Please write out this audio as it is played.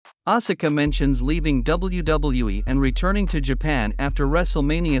Asuka mentions leaving WWE and returning to Japan after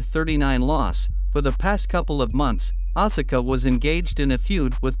WrestleMania 39 loss. For the past couple of months, Asuka was engaged in a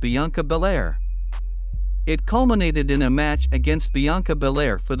feud with Bianca Belair. It culminated in a match against Bianca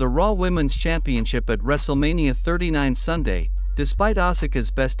Belair for the Raw Women's Championship at WrestleMania 39 Sunday. Despite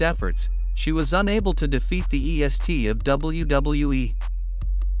Asuka's best efforts, she was unable to defeat the EST of WWE.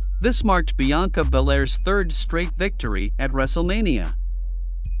 This marked Bianca Belair's third straight victory at WrestleMania.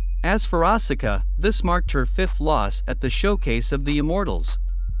 As for Asuka, this marked her fifth loss at the Showcase of the Immortals.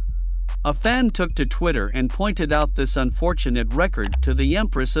 A fan took to Twitter and pointed out this unfortunate record to the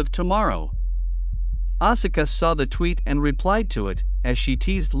Empress of Tomorrow. Asuka saw the tweet and replied to it, as she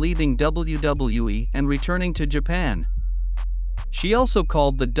teased leaving WWE and returning to Japan. She also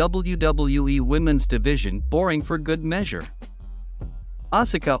called the WWE Women's Division boring for good measure.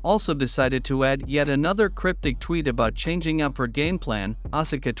 Asuka also decided to add yet another cryptic tweet about changing up her game plan.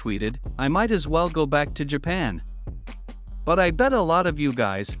 Asuka tweeted, "I might as well go back to Japan. But I bet a lot of you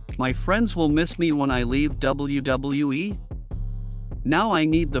guys, my friends, will miss me when I leave WWE. Now I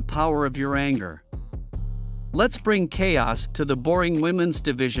need the power of your anger. Let's bring chaos to the boring women's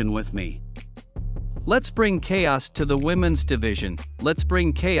division with me. Let's bring chaos to the women's division, let's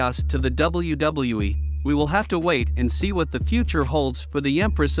bring chaos to the WWE. We will have to wait and see what the future holds for the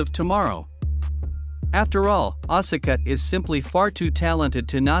Empress of Tomorrow." After all, Asuka is simply far too talented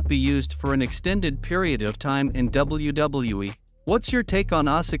to not be used for an extended period of time in WWE. What's your take on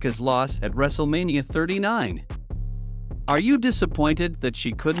Asuka's loss at WrestleMania 39? Are you disappointed that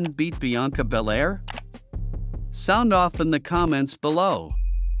she couldn't beat Bianca Belair? Sound off in the comments below.